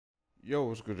Yo,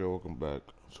 what's good, yo? Welcome back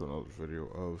to another video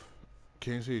of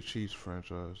Kansas City Chiefs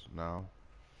franchise. Now,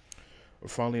 we're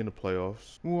finally in the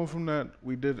playoffs. Moving on from that,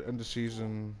 we did end the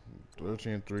season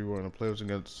 13-3. We're in the playoffs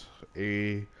against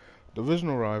a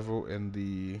divisional rival in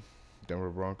the Denver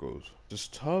Broncos. It's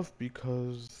tough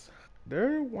because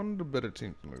they're one of the better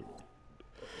teams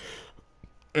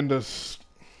in this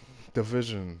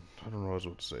division. I don't know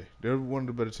what to say. They're one of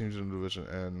the better teams in the division,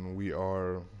 and we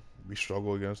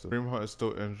struggle against them. Kareem Hunt is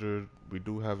still injured. We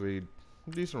do have a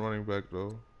decent running back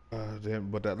though.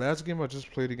 But that last game I just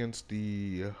played against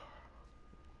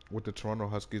with the Toronto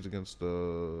Huskies against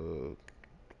I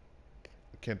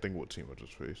can't think what team I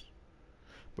just faced.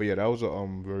 But yeah, that was a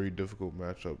very difficult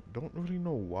matchup. Don't really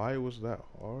know why it was that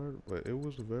hard, but it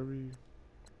was very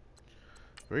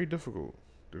difficult.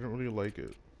 Didn't really like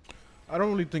it. I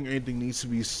don't really think anything needs to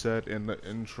be said in the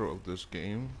intro of this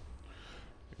game.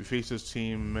 We faced this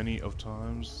team many of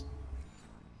times.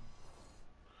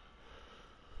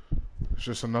 It's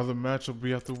just another matchup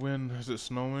we have to win. Is it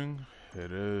snowing?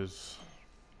 It is.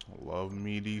 Love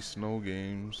me these snow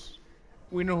games.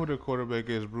 We know who the quarterback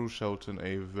is. Bruce Shelton,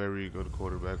 a very good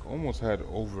quarterback. Almost had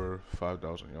over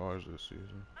 5,000 yards this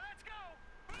season.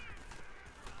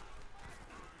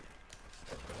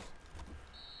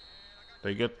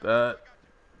 They get that.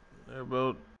 They're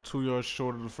about 2 yards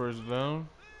short of the first down.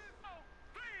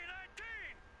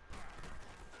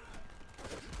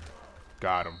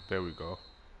 Got him. There we go.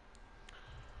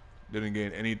 Didn't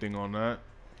gain anything on that.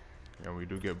 And we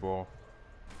do get ball.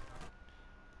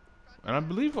 And I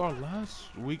believe our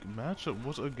last week matchup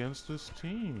was against this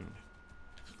team.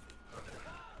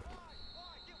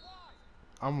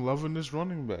 I'm loving this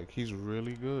running back. He's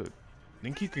really good.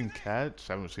 Think he can catch?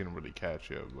 I haven't seen him really catch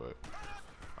yet, but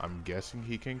I'm guessing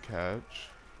he can catch.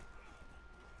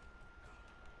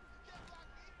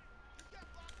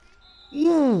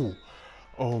 Ooh!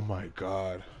 Oh my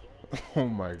god. Oh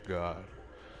my god.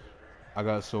 I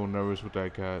got so nervous with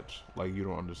that catch. Like, you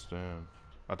don't understand.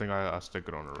 I think I stick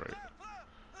it on the right.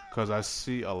 Because I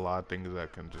see a lot of things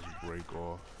that can just break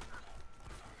off.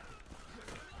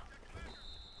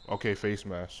 Okay, face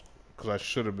mask. Because I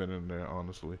should have been in there,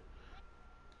 honestly.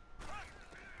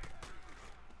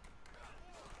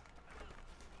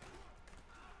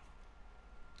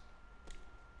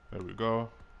 There we go.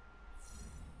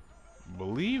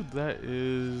 Believe that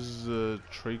is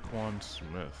Traquan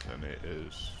Smith, and it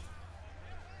is.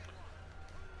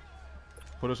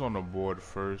 Put us on the board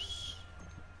first.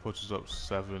 Puts us up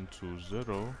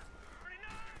 7-0.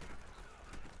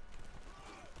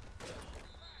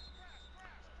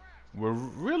 We're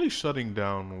really shutting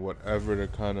down whatever they're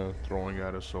kind of throwing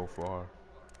at us so far.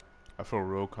 I feel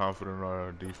real confident in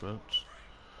our defense.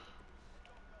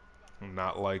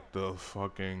 Not like the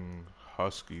fucking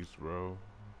Huskies, bro.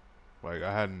 Like,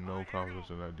 I had no confidence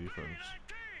in that defense.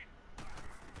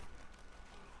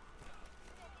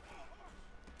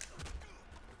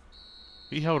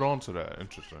 He held on to that.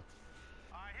 Interesting.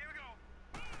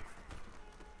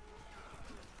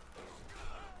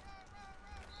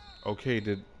 Okay,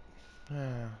 did...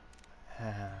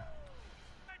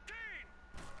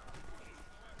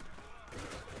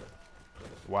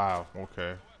 Wow,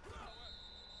 okay.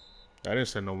 I didn't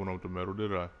send no one up the middle,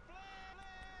 did I?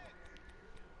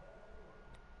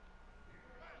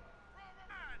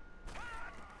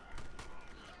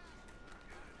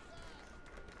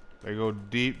 They go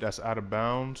deep. That's out of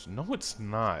bounds. No, it's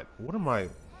not. What am I?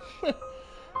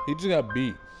 He just got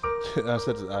beat. I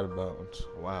said it's out of bounds.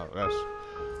 Wow,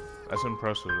 that's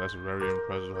impressive. That's very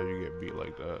impressive how you get beat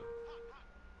like that.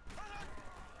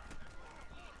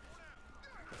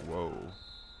 Whoa.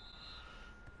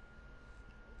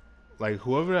 Like,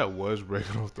 whoever that was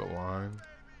breaking off the line,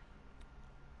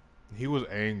 he was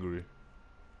angry.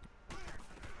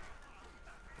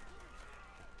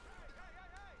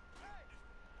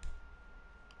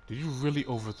 Did you really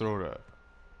overthrow that?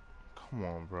 Come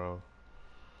on, bro.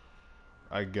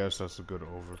 I guess that's a good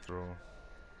overthrow.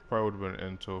 Probably would have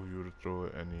been intel if you would have thrown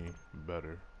it any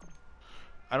better.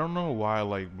 I don't know why I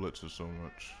like blitzes so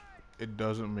much. It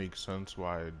doesn't make sense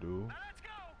why I do.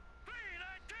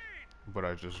 But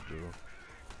I just do.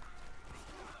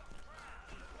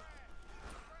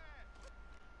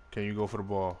 Can you go for the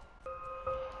ball?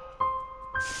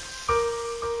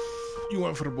 You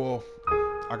went for the ball.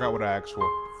 I got what I asked for.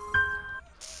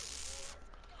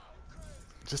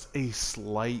 Just a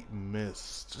slight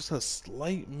miss. Just a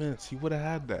slight miss. He would have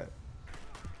had that.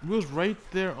 He was right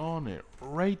there on it.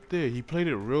 Right there. He played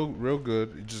it real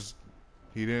good.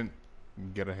 He didn't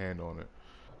get a hand on it.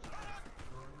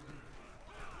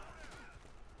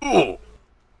 Oh,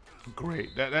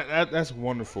 great. That's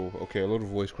wonderful. Okay, a little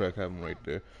voice crack happened right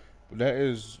there. But that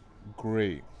is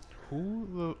Great. Who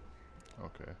the?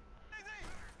 Okay.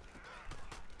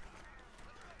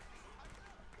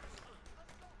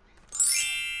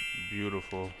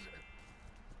 Beautiful.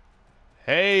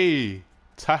 Hey,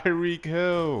 Tyreek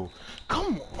Hill.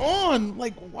 Come on.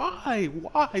 Like, why?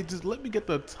 Why? Just let me get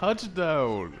the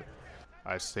touchdown.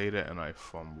 I say that and I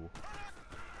fumble.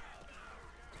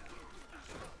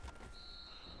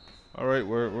 All right,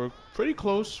 we're pretty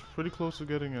close to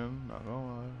getting in. Not gonna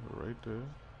lie, we're right there.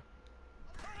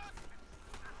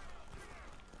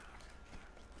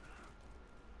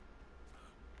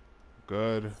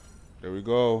 Good. There we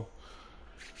go.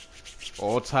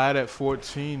 All tied at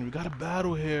 14. We got a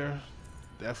battle here.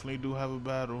 Definitely do have a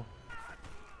battle.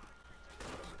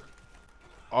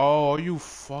 Oh, are you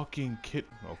fucking kidding?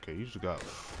 Okay, you just got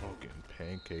fucking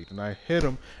pancaked. And I hit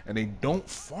him, and they don't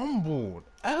fumble.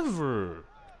 Ever.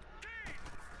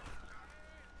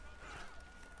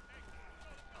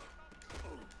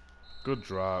 Good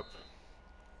drop.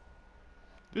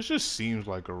 This just seems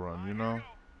like a run, you know?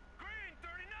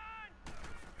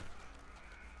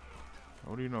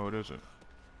 What do you know it isn't?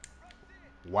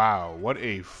 Wow, what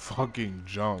a fucking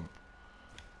jump.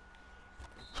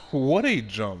 What a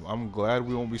jump. I'm glad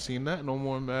we won't be seeing that no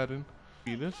more in Madden.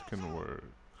 See, this can work.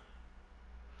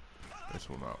 This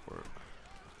will not work.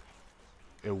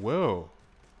 It will.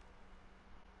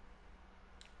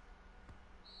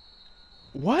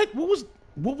 What was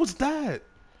that?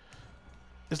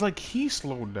 It's like he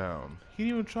slowed down. He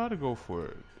didn't even try to go for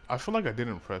it. I feel like I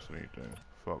didn't press anything.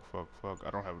 Fuck, fuck, fuck. I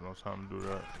don't have enough time to do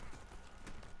that.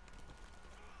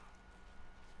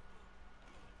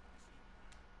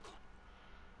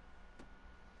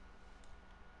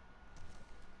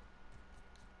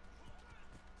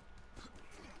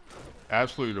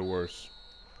 Absolutely the worst.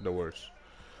 The worst.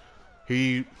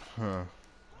 He,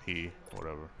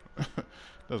 whatever.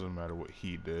 Doesn't matter what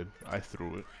he did. I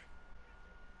threw it.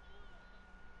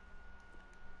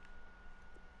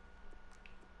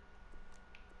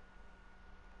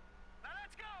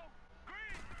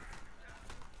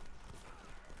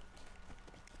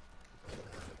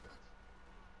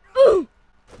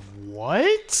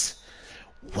 What?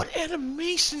 What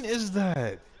animation is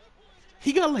that?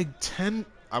 He got like 10.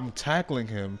 I'm tackling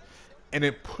him, and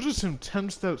it pushes him 10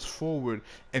 steps forward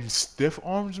and stiff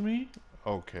arms me?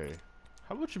 Okay.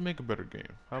 How about you make a better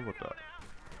game? How about that?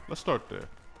 Let's start there.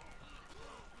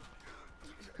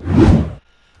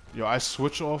 Yo, I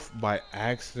switch off by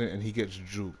accident and he gets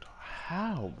juked.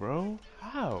 How, bro?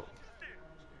 How?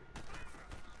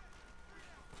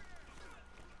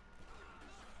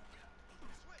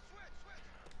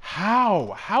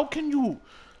 How? How can you?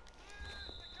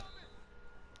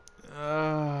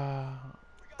 Uh,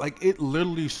 like it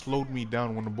literally slowed me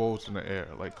down when the ball was in the air.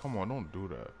 Like, come on, don't do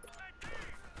that.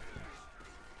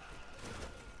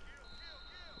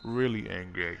 Really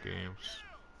angry at games.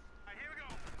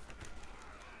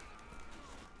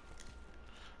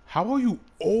 How are you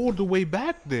all the way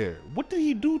back there? What did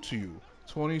he do to you?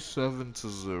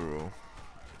 27-0.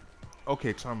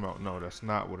 Okay, time out. No, that's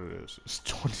not what it is. It's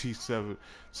 27.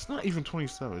 It's not even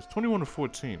 27. It's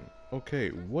 21-14. Okay,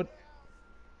 what?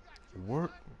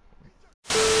 Work.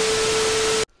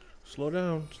 Slow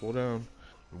down. Slow down.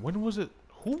 When was it?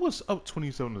 Who was up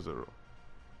 27-0?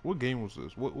 What game was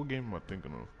this? What game am I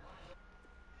thinking of?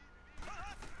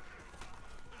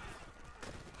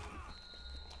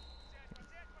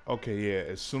 Okay, yeah.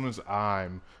 As soon as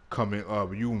I'm coming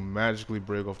up, you magically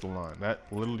break off the line. That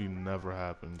literally never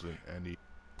happens in any.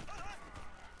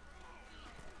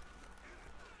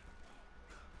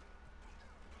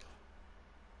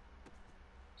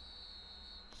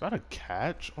 Is that a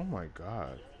catch? Oh my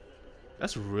god.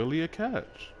 That's really a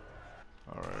catch.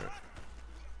 Alright.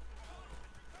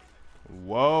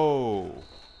 Whoa.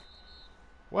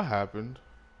 What happened?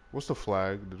 What's the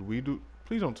flag? Did we do?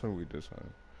 Please don't tell me we did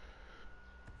something.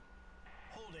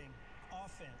 Holding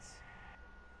offense.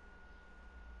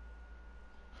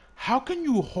 How can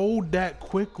you hold that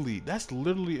quickly? That's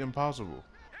literally impossible.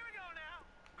 Here we go now.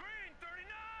 Green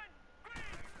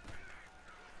 39.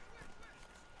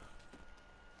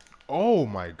 Oh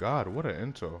my god, what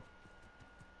an intel.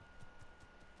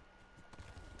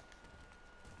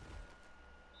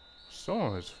 So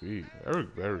on his feet.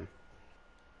 Eric Berry.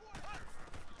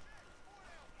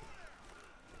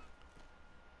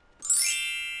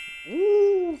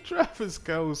 Ooh, Travis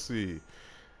Kelce.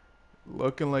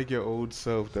 Looking like your old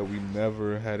self that we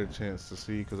never had a chance to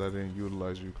see because I didn't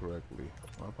utilize you correctly.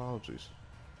 My apologies.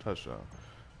 Touchdown.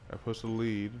 That puts the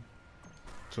lead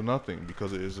to nothing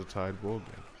because it is a tied ball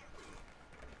game.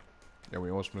 And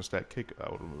we almost missed that kick. I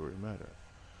would have really mad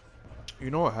at. You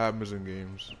know what happens in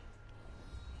games?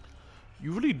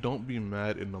 You really don't be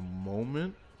mad in the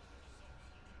moment,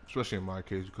 especially in my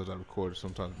case because I record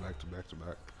sometimes back to back to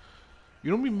back.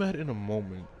 You don't be mad in a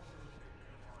moment.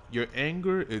 Your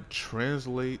anger, it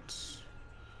translates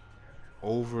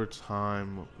over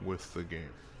time with the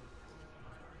game.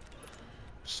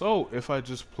 So if I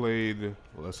just played,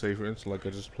 let's say for instance, like I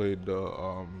just played the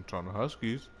Toronto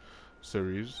Huskies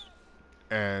series,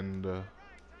 and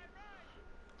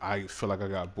I feel like I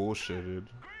got bullshitted. Green 39.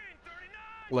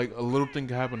 Like a little thing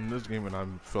happened in this game, and I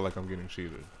feel like I'm getting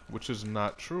cheated, which is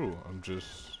not true. I'm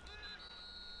just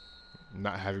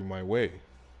not having my way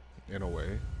in a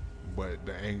way, but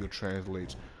the anger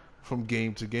translates from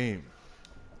game to game,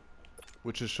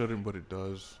 which it shouldn't, but it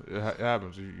does. It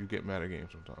happens. You get mad at games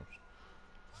sometimes.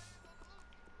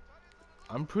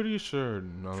 I'm pretty sure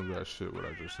none of that shit what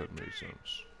I just said made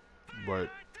sense, but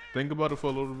think about it for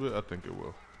a little bit. I think it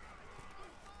will.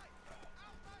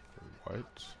 What?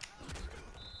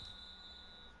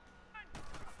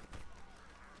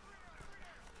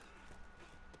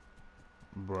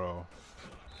 Bro,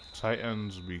 tight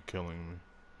ends be killing me.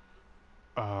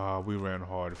 We ran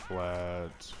hard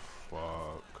flats.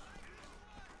 Fuck.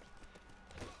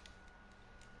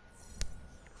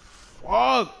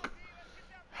 Fuck!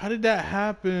 How did that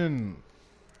happen?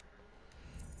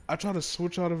 I tried to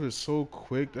switch out of it so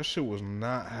quick. That shit was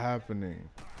not happening.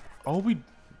 Oh,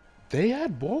 they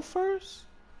had ball first?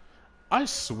 I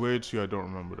swear to you, I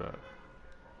don't remember that.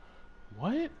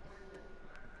 What?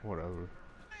 Whatever.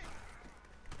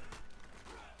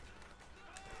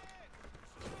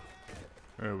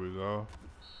 There we go.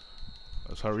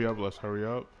 Let's hurry up. Let's hurry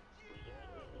up.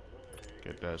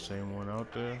 Get that same one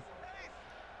out there.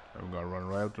 I'm gonna run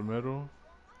right up the middle.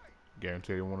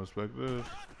 Guarantee you won't expect this.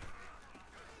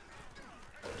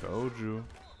 Told you.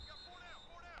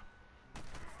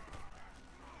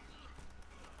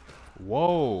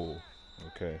 Whoa.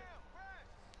 Okay.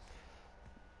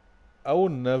 I will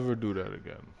never do that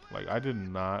again. Like, I did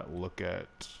not look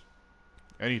at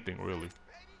anything, really.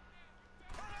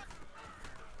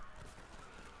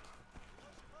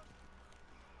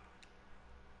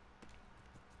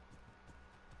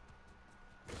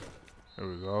 There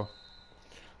we go.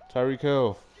 Tyreek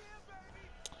Hill.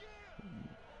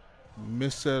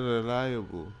 Mr.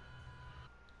 Reliable.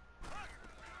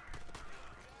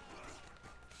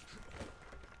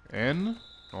 N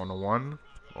on a 1,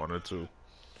 on a 2.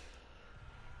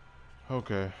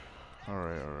 Okay.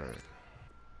 Alright, alright.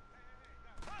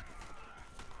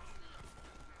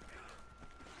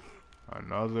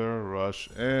 Another rush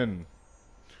in.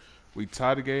 We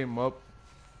tied the game up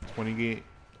 20 game.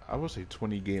 I would say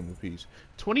 20 game apiece.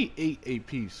 28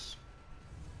 apiece.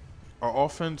 Our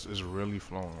offense is really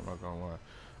flowing, I'm not gonna lie.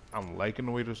 I'm liking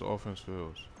the way this offense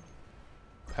feels.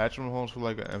 Patrick Mahomes feels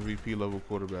like an MVP level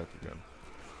quarterback again.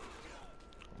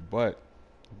 But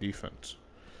defense.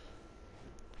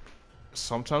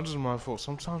 Sometimes it's my fault.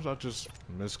 Sometimes I just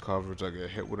miss coverage. I get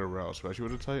hit with a route, especially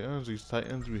with the tight ends. These tight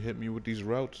ends be hit me with these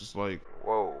routes. It's like,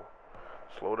 whoa,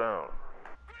 slow down.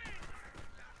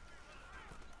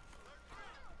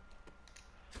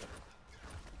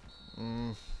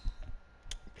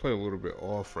 Play a little bit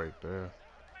off right there.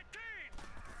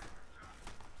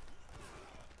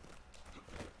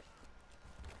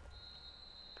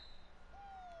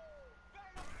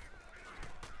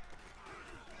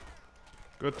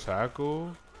 Good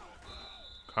tackle.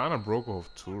 Kind of broke off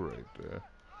two right there.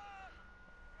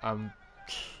 I'm.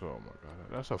 Oh my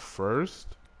god, that's a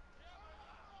first.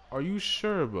 Are you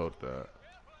sure about that?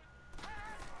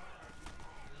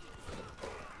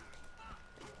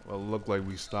 Well, it looked like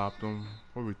we stopped them.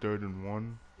 What were we, 3rd and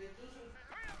 1?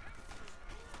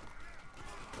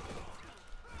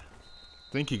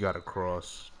 Think he got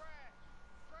across.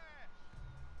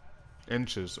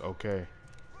 Inches, okay.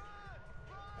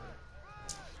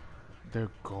 They're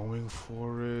going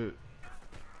for it.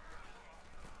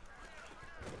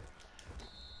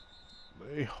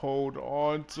 They hold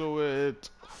on to it.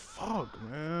 Fuck,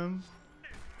 man.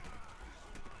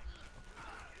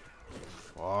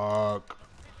 Fuck.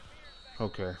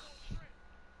 Okay.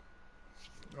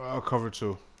 I'll cover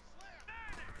 2.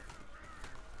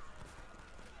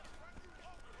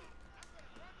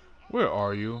 Where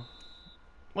are you?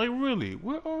 Like, really?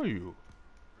 Where are you?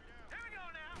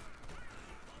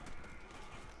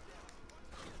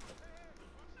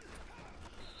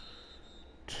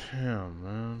 Damn,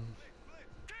 man.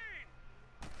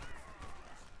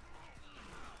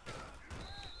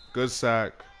 Good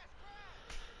sack.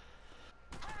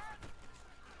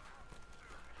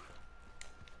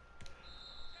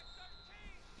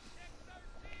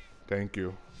 Thank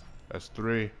you. That's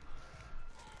 3.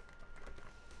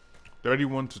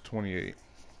 31 to 28.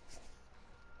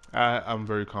 I'm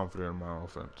very confident in my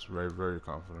offense. Very, very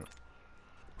confident.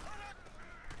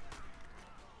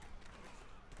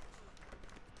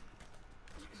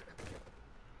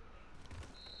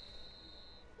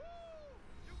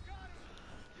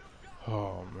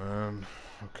 Oh man.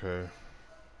 Okay.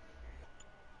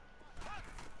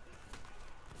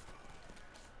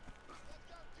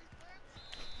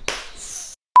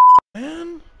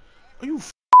 Man, are you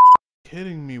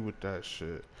kidding me with that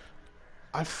shit?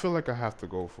 I feel like I have to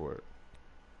go for it.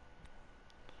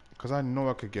 Cause I know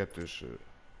I could get this shit.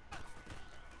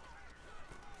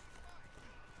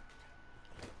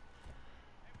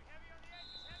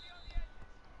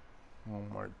 Oh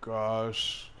my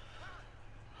gosh.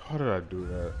 How did I do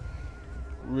that?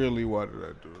 Really, why did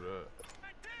I do that?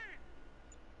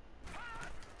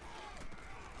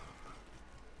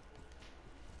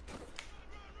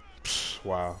 Psst,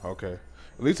 wow, okay.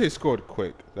 At least they scored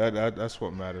quick. That's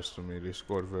what matters to me. They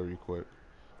scored very quick.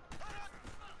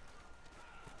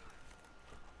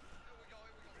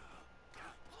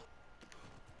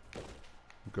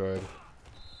 Good.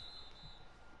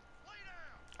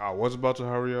 I was about to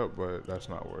hurry up, but that's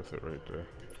not worth it right there.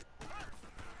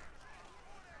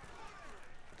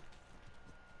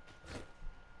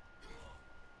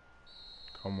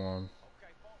 Come on.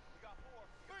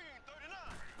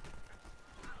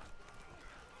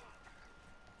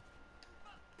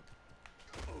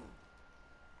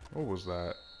 What was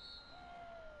that?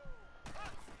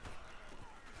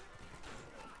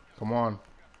 Come on.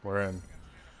 We're in.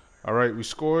 Alright, we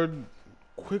scored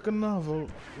quick enough. We'll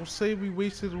say we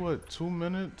wasted, what, 2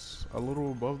 minutes? A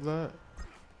little above that?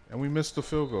 And we missed the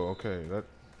field goal. Okay, that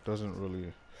doesn't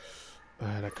really...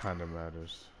 that kind of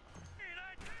matters.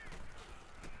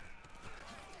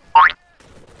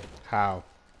 How?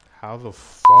 How the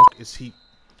fuck is he...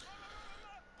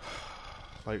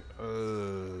 like,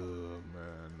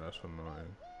 man, that's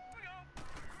annoying.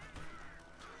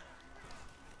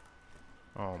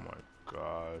 Oh my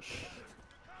gosh.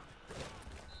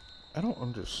 I don't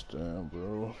understand,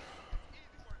 bro.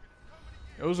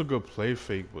 It was a good play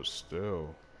fake, but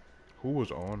still. Who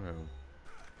was on him?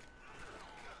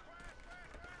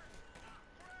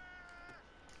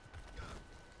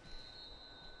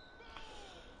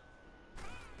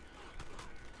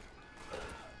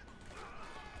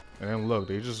 And then look,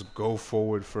 they just go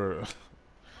forward for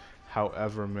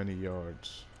however many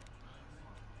yards.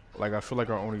 Like, I feel like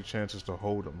our only chance is to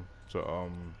hold them to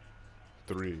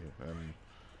 3, and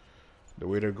the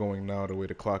way they're going now, the way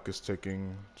the clock is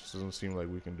ticking, just doesn't seem like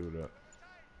we can do that.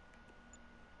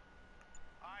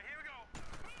 Alright, here we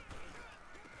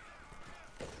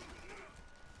go.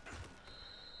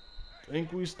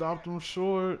 Think we stopped them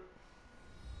short.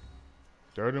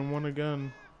 3rd and 1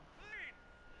 again.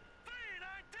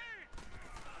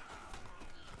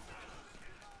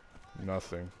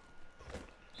 Nothing.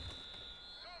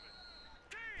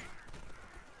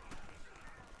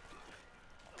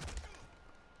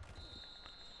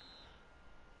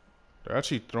 They're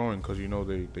actually throwing because you know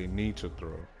they need to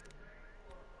throw.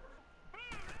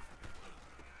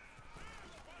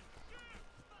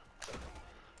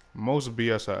 Most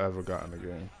BS I ever got in a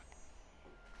game.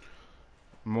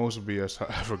 Most BS I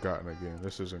ever got in a game.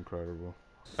 This is incredible.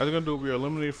 As we're gonna do, we are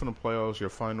eliminated from the playoffs. Your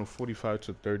final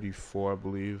 45-34, I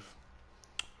believe.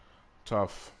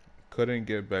 Tough. Couldn't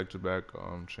get back-to-back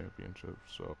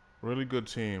championships. So really good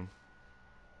team.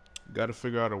 Got to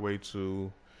figure out a way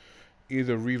to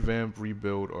either revamp,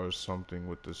 rebuild, or something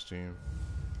with this team.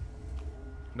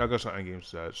 Now I got some endgame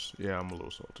stats. Yeah, I'm a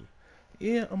little salty.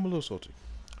 Yeah, I'm a little salty.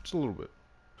 Just a little bit.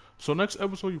 So next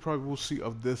episode you probably will see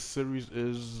of this series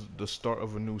is the start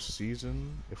of a new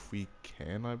season, if we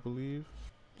can, I believe.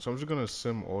 So I'm just gonna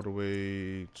sim all the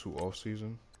way to off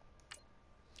season.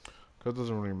 Cause it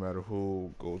doesn't really matter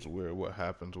who goes where, what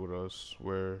happens with us,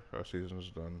 where our season is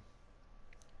done.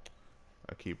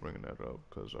 I keep bringing that up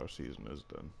because our season is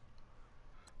done.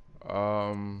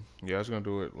 Yeah, that's gonna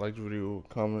do it. Like the video,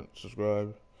 comment,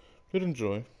 subscribe. If you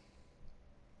enjoy,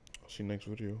 I'll see you next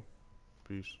video.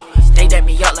 Peace. They dead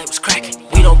me up like what's cracking.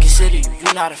 We don't consider you,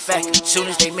 you not a factor. Soon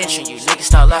as they mention you, niggas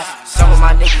start laughing. Some of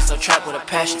my niggas are trapped with a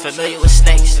passion. Familiar with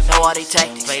snakes, know all they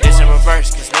tactics. Play this in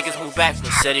reverse, cause niggas move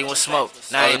backwards. Said he was smoke,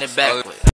 now he in the backwood.